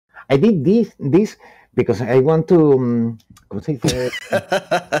 I did this because I want to.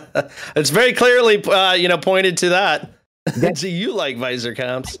 It's very clearly, pointed to that. Do you like visor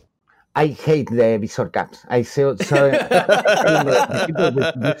caps? I hate the visor caps. I saw the people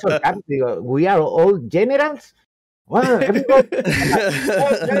with visor caps. We are all generals. Well,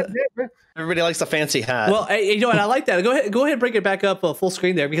 everybody likes a fancy hat. Well, you know what? I like that. Go ahead and bring it back up full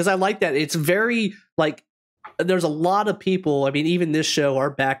screen there, because I like that. It's very like there's a lot of people. I mean, even this show, our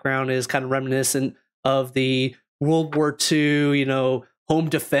background is kind of reminiscent of the World War II, home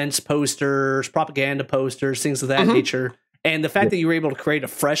defense posters, propaganda posters, things of that nature. And the fact that you were able to create a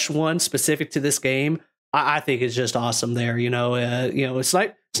fresh one specific to this game, I think is just awesome there.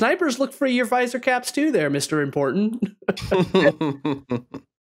 Snipers look for your visor caps too there, Mr. Important.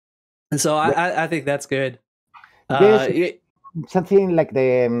 And so I think that's good. Something like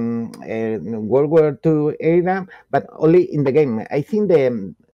the World War II era, but only in the game. I think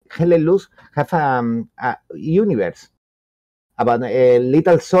the Hell Let Loose have a universe about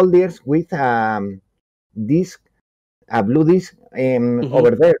little soldiers with disc, a blue disc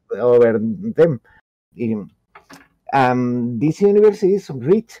over them. This universe is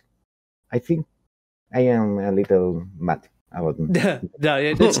rich. I think I am a little mad about it. No,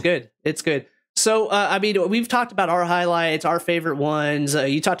 it's good. It's good. So, we've talked about our highlights, our favorite ones.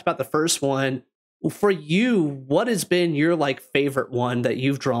 You talked about the first one. For you, what has been your favorite one that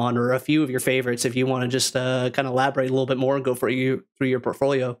you've drawn, or a few of your favorites? If you want to just kind of elaborate a little bit more and go through your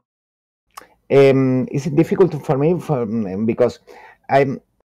portfolio. It's difficult for me because I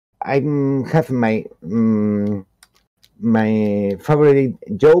have my my favorite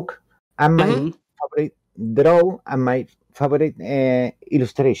joke and my favorite draw and my favorite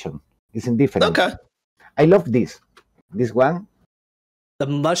illustration. It's different. Okay. I love this one. The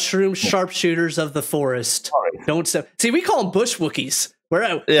mushroom sharpshooters of the forest. Don't see. We call them bush Wookiees.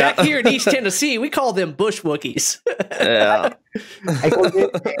 We're back here in East Tennessee. We call them bush Wookiees. Yeah. I call them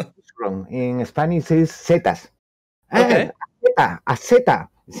mushroom. In Spanish is setas. Okay. A seta.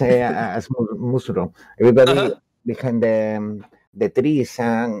 It's a mushroom. Everybody behind the trees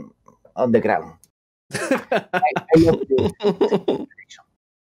and on the ground. I love this.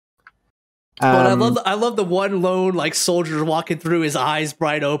 I love the one lone soldier walking through, his eyes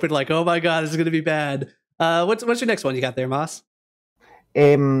bright open, oh my god, this is gonna be bad. What's your next one you got there, Mas?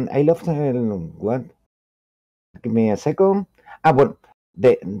 I love what? Give me a second. Well,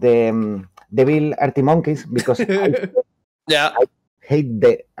 the Devil Artimonkeys, because I hate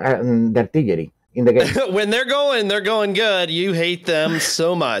the artillery in the game. When they're going good, you hate them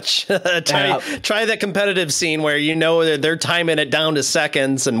so much. Try that competitive scene where they're timing it down to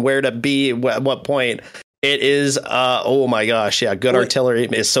seconds and where to be at what point. It is oh my gosh, good artillery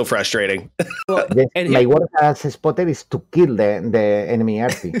is so frustrating. My work as a spotter is to kill the enemy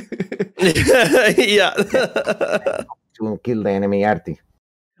arty. To kill the enemy arty.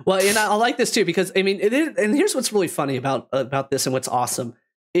 Well, and I like this too, because and here's what's really funny about this, and what's awesome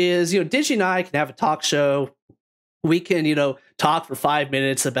is, Digi and I can have a talk show. We can, talk for 5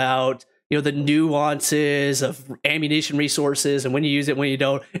 minutes about, the nuances of ammunition resources and when you use it, when you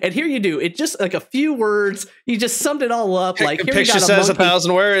don't. And here you do. It just a few words. You just summed it all up. Here picture says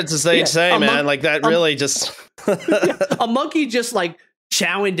 1,000 words, as they say, man. That really just a monkey just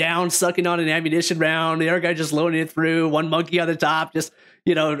chowing down, sucking on an ammunition round. The other guy just loading it through. One monkey on the top, just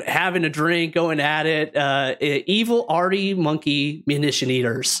having a drink, going at it. Evil arty monkey munition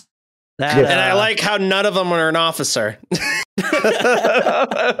eaters. And I like how none of them are an officer.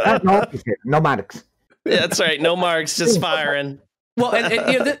 No marks. Yeah, that's right. No marks, just firing. Well,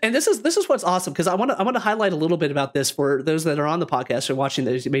 and this is what's awesome, because I want to highlight a little bit about this for those that are on the podcast or watching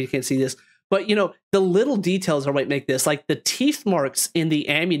this. Maybe you can't see this, but the little details are what make this, the teeth marks in the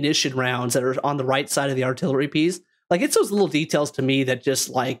ammunition rounds that are on the right side of the artillery piece. It's those little details to me that just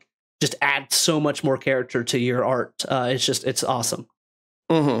add so much more character to your art. It's awesome.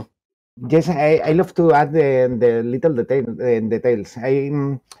 Mm-hmm. Yes, I love to add the little details.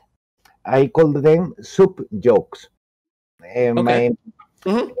 I call them sub jokes. For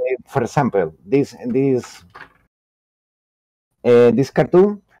example, this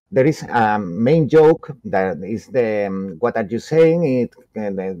cartoon, there is a main joke that is the what are you saying,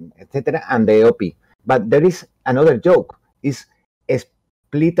 etc., and the OP. But there is another joke. Is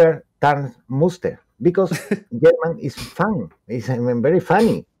Splitter Tarn Muster, because German is fun. It's very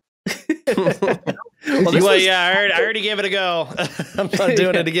funny. I already gave it a go. I'm not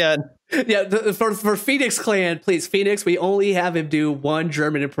doing it again. Yeah, for Phoenix Clan, please, Phoenix, we only have him do one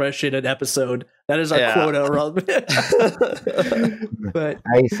German impression an episode. That is our quota. But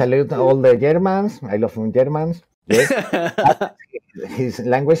I salute all the Germans. I love Germans. Yes. His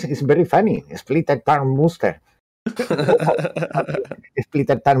language is very funny. Splitter Tarn Muster.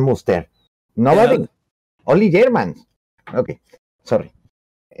 Splitter Tarn Muster. Nobody. Only Germans. Okay. Sorry.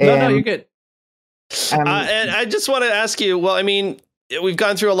 No, you're good. And I just want to ask you, well, I mean, we've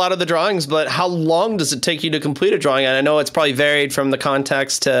gone through a lot of the drawings, but how long does it take you to complete a drawing? And I know it's probably varied from the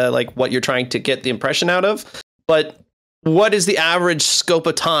context to like what you're trying to get the impression out of, but what is the average scope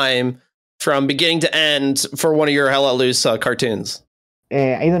of time from beginning to end for one of your Hell Let Loose cartoons?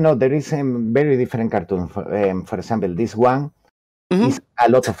 I don't know. There is a very different cartoon. For example, this one is a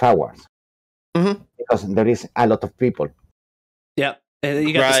lot of hours because there is a lot of people. Yeah. And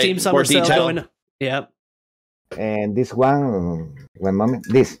you got the Steam Summer Sale going. Yeah. And this one moment.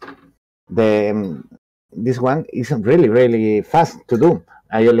 This one isn't really fast to do.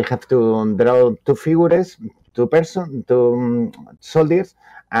 I only have to draw two figures, two soldiers,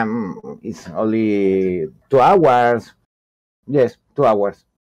 and it's only 2 hours. Yes, 2 hours.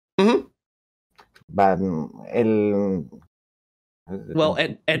 But well,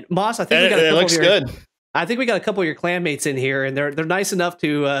 and Moss, I think we got a couple looks good. I think we got a couple of your clanmates in here, and they're nice enough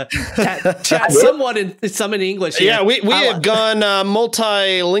to chat somewhat in some in English. Here. Yeah, we have gone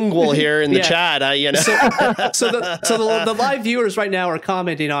multilingual here in the chat. So the live viewers right now are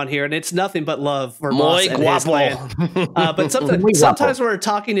commenting on here, and it's nothing but love for Moss and his clan. But sometimes we're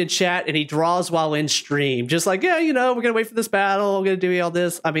talking in chat, and he draws while in stream, just like we're gonna wait for this battle, we're gonna do all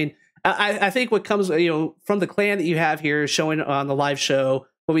this. I mean, I think what comes from the clan that you have here showing on the live show,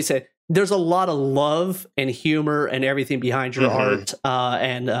 what we say. There's a lot of love and humor and everything behind your art,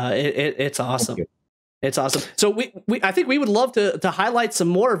 and it's awesome. It's awesome. So I think we would love to highlight some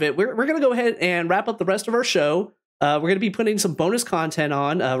more of it. We're going to go ahead and wrap up the rest of our show. We're going to be putting some bonus content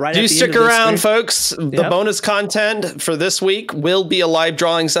on right. Do stick around, folks. The bonus content for this week will be a live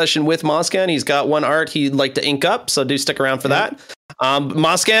drawing session with Moscan. He's got one art he'd like to ink up, so do stick around for that.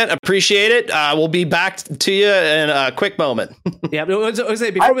 Moscan, appreciate it. We'll be back to you in a quick moment. Yeah, before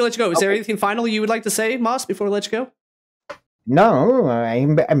we let you go, is there anything final you would like to say, Moss, before we let you go? No,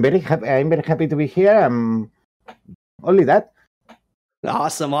 I'm very happy. I'm very happy to be here. Only that.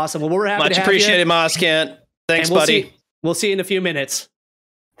 Awesome. Well, we're happy. Much to have appreciated, you. Moscan. Thanks, buddy. We'll see you in a few minutes.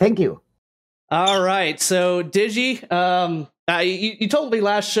 Thank you. All right. So, Digi, you told me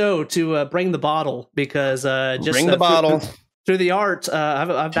last show to bring the bottle because just bring the bottle. Through the art,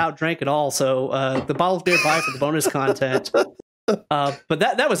 I've about drank it all, so the bottle's nearby for the bonus content. But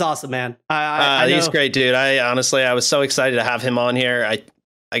that was awesome, man. He's great, dude. I was so excited to have him on here.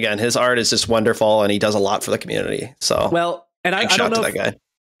 Again, his art is just wonderful, and he does a lot for the community. So and I don't know that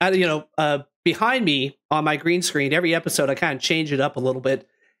guy. Behind me on my green screen, every episode I kind of change it up a little bit.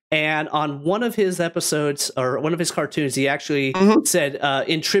 And on one of his episodes or one of his cartoons, he actually said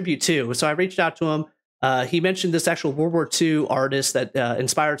in tribute to. So I reached out to him. He mentioned this actual World War II artist that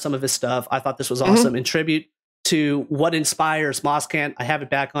inspired some of his stuff. I thought this was awesome. In tribute to what inspires Moscan, I have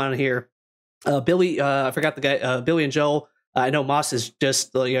it back on here. Billy, I forgot the guy, Billy and Joel. I know Moss is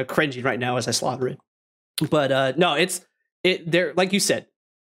just cringing right now as I slaughter it. But no, there, like you said,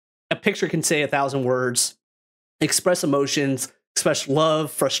 a picture can say 1,000 words, express emotions, express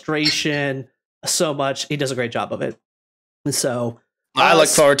love, frustration, so much. He does a great job of it. And so I look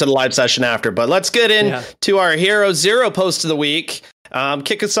forward to the live session after, but let's get into our Hero Zero post of the week.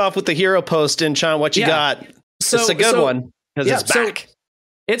 Kick us off with the hero post, and Sean, what you got? It's a good one because it's back.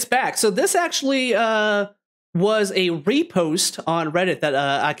 It's back. So this actually was a repost on Reddit that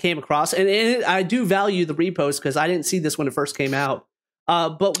I came across, and I do value the repost because I didn't see this when it first came out.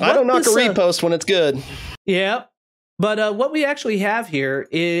 But I don't knock a repost when it's good. Yeah. But what we actually have here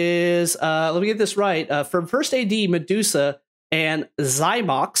is, let me get this right, from First AD Medusa and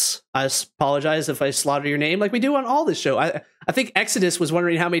Zymox. I apologize if I slaughter your name like we do on all this show. I think Exodus was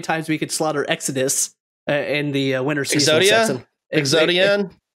wondering how many times we could slaughter Exodus in the winter season.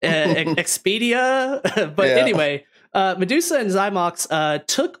 Exodian? Expedia. But anyway, Medusa and Zymox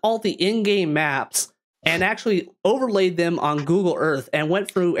took all the in-game maps and actually overlaid them on Google Earth and went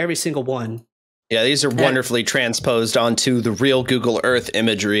through every single one. Yeah, these are wonderfully transposed onto the real Google Earth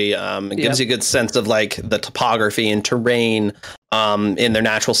imagery. It gives you a good sense of like the topography and terrain in their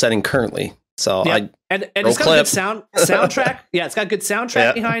natural setting currently. So and it's got a good soundtrack. Yeah, it's got a good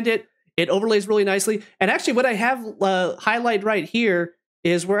soundtrack behind it. It overlays really nicely. And actually, what I have highlighted right here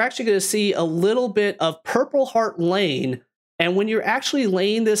is we're actually going to see a little bit of Purple Heart Lane. And when you're actually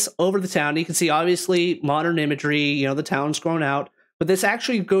laying this over the town, you can see obviously modern imagery, the town's grown out, but this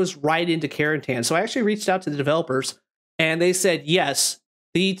actually goes right into Carentan. So I actually reached out to the developers and they said, yes,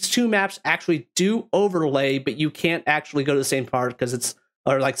 these two maps actually do overlay, but you can't actually go to the same part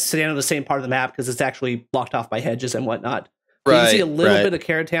stand on the same part of the map because it's actually blocked off by hedges and whatnot. Right, you can see a little bit of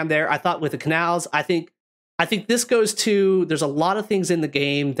Carentan there. I thought with the canals, I think this goes to, there's a lot of things in the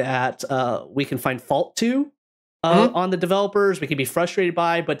game that we can find fault to on the developers. We can be frustrated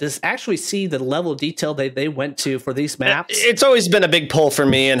by, but to actually see the level of detail they went to for these maps. It's always been a big pull for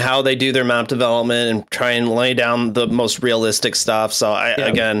me in how they do their map development and try and lay down the most realistic stuff. So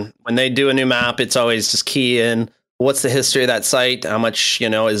again, when they do a new map, it's always just key in what's the history of that site, how much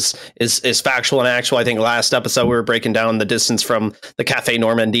is factual and actual. I think last episode we were breaking down the distance from the Cafe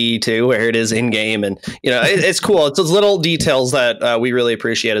Normandie to where it is in game, and it's cool. It's those little details that we really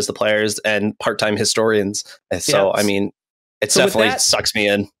appreciate as the players and part-time historians. So I mean, it definitely sucks me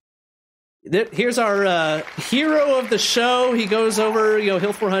in. Here's our hero of the show. He goes over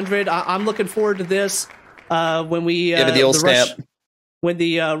Hill 400. I'm looking forward to this when we give it the old stamp. When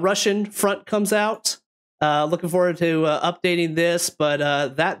the Russian front comes out. Looking forward to updating this, but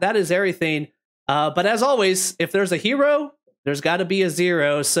that is everything. But as always, if there's a hero, there's got to be a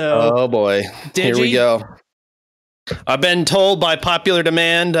zero. So, oh boy, here we go. I've been told by popular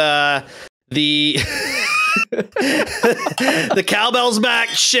demand the the cowbell's back.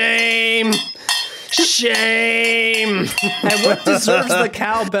 Shame. And what deserves the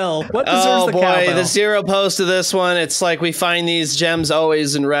cowbell? What deserves the cowbell? The zero post of this one. It's like we find these gems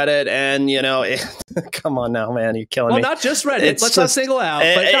always in Reddit, and come on now, man, you're killing me. Well, not just Reddit. Let's not single out.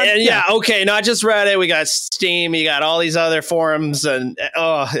 Okay, not just Reddit. We got Steam. You got all these other forums, and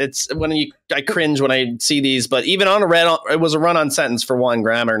I cringe when I see these. But even on Reddit, it was a run-on sentence for one,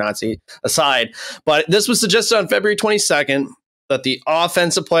 grammar Nazi aside. But this was suggested on February 22nd. That the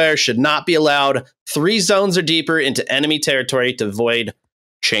offensive player should not be allowed 3 zones or deeper into enemy territory to avoid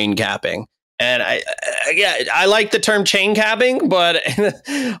chain capping. And I like the term chain capping, but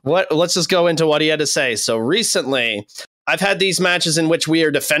let's just go into what he had to say. So recently, I've had these matches in which we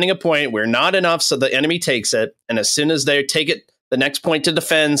are defending a point. We're not enough, so the enemy takes it. And as soon as they take it, the next point to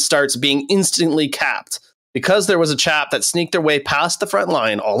defend starts being instantly capped because there was a chap that sneaked their way past the front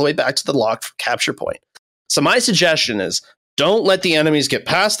line all the way back to the locked capture point. So my suggestion is, don't let the enemies get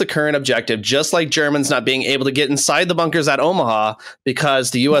past the current objective, just like Germans not being able to get inside the bunkers at Omaha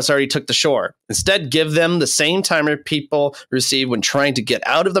because the U.S. already took the shore. Instead, give them the same timer people receive when trying to get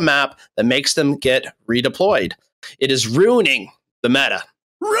out of the map that makes them get redeployed. It is ruining the meta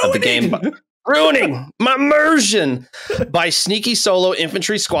of the game. Ruining my immersion by sneaky solo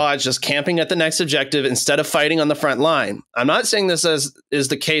infantry squads just camping at the next objective instead of fighting on the front line. I'm not saying this is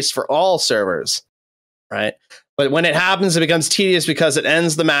the case for all servers, right? But when it happens, it becomes tedious because it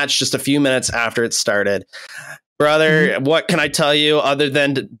ends the match just a few minutes after it started. Brother, what can I tell you other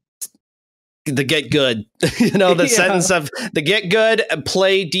than the get good? The sentence of the get good and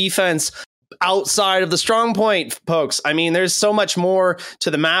play defense outside of the strong point, folks. I mean, there's so much more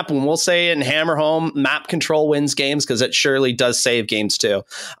to the map. When we'll say in Hammer Home, map control wins games because it surely does save games too.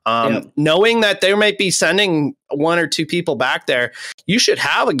 Knowing that they might be sending 1 or 2 people back there, you should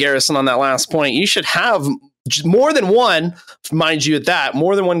have a garrison on that last point. You should have more than one, mind you,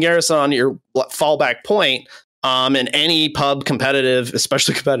 more than one garrison on your fallback point in any pub competitive,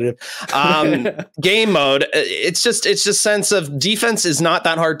 especially competitive game mode. It's just sense of defense is not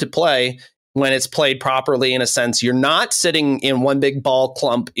that hard to play when it's played properly. In a sense, you're not sitting in one big ball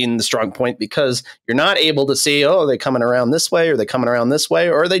clump in the strong point because you're not able to see, are they coming around this way? Or are they coming around this way?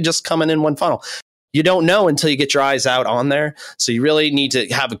 Or are they just coming in one funnel? You don't know until you get your eyes out on there. So you really need to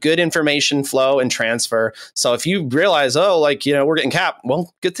have a good information flow and transfer. So if you realize, we're getting capped,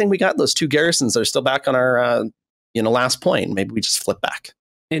 well, good thing we got those 2 garrisons that are still back on our, last point. Maybe we just flip back.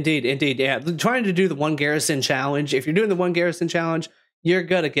 Indeed. Yeah. Trying to do the 1 garrison challenge. If you're doing the 1 garrison challenge, you're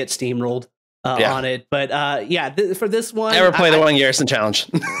going to get steamrolled on it. But for this one, never play the 1 garrison challenge.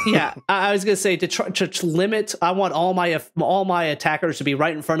 I was going to say to limit, I want all my attackers to be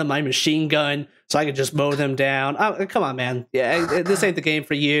right in front of my machine gun so I can just mow them down. Oh, come on, man. Yeah, this ain't the game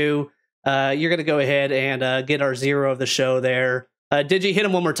for you. You're going to go ahead and get our zero of the show there. Did you hit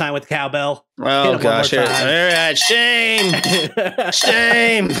him one more time with the cowbell? Oh, gosh. All right. Shame.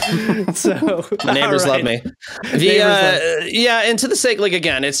 So my neighbors love me. And to the sake,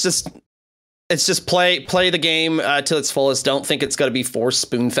 again, it's just play the game till its fullest. Don't think it's going to be force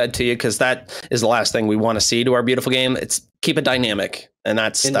spoon fed to you, because that is the last thing we want to see to our beautiful game. It's keep it dynamic. And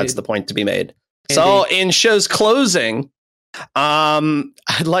that's the point to be made. Indeed. So in show's closing,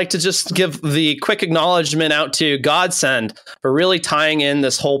 I'd like to just give the quick acknowledgement out to Godsend for really tying in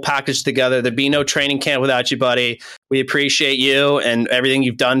this whole package together. There'd be no training camp without you, buddy. We appreciate you and everything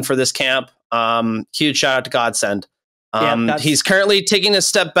you've done for this camp. Huge shout out to Godsend. He's currently taking a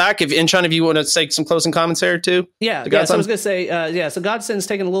step back. If Inchon, if you want to say some closing comments here too. So I was going to say, so Godsend's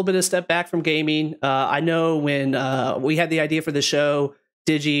taking a little bit of step back from gaming. I know when we had the idea for the show,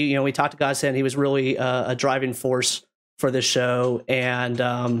 Digi, we talked to Godsend. He was really a driving force for this show, and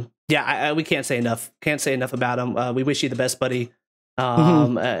we can't say enough about him. We wish you the best, buddy.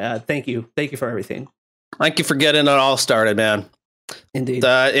 Thank you for everything. Thank you for getting it all started, man. Indeed.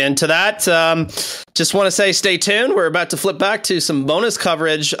 And to that, just want to say stay tuned. We're about to flip back to some bonus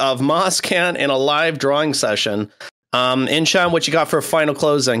coverage of Moscan in a live drawing session. Inchon, what you got for a final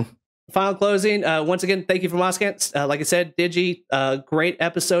closing? Once again, thank you for Moscan. Like I said, Digi, great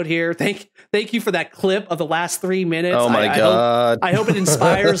episode here. Thank you for that clip of the last 3 minutes. Oh my God. I hope it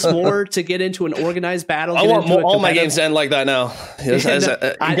inspires more to get into an organized battle. I want all my games to end like that now.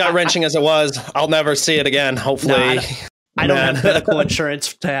 Gut-wrenching as it was, I'll never see it again, hopefully. No, I don't have medical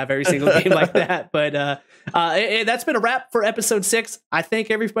insurance to have every single game like that. But that's been a wrap for episode 6. I thank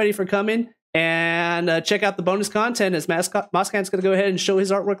everybody for coming. And check out the bonus content as Moscan's going to go ahead and show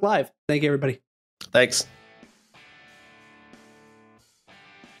his artwork live. Thank you, everybody. Thanks.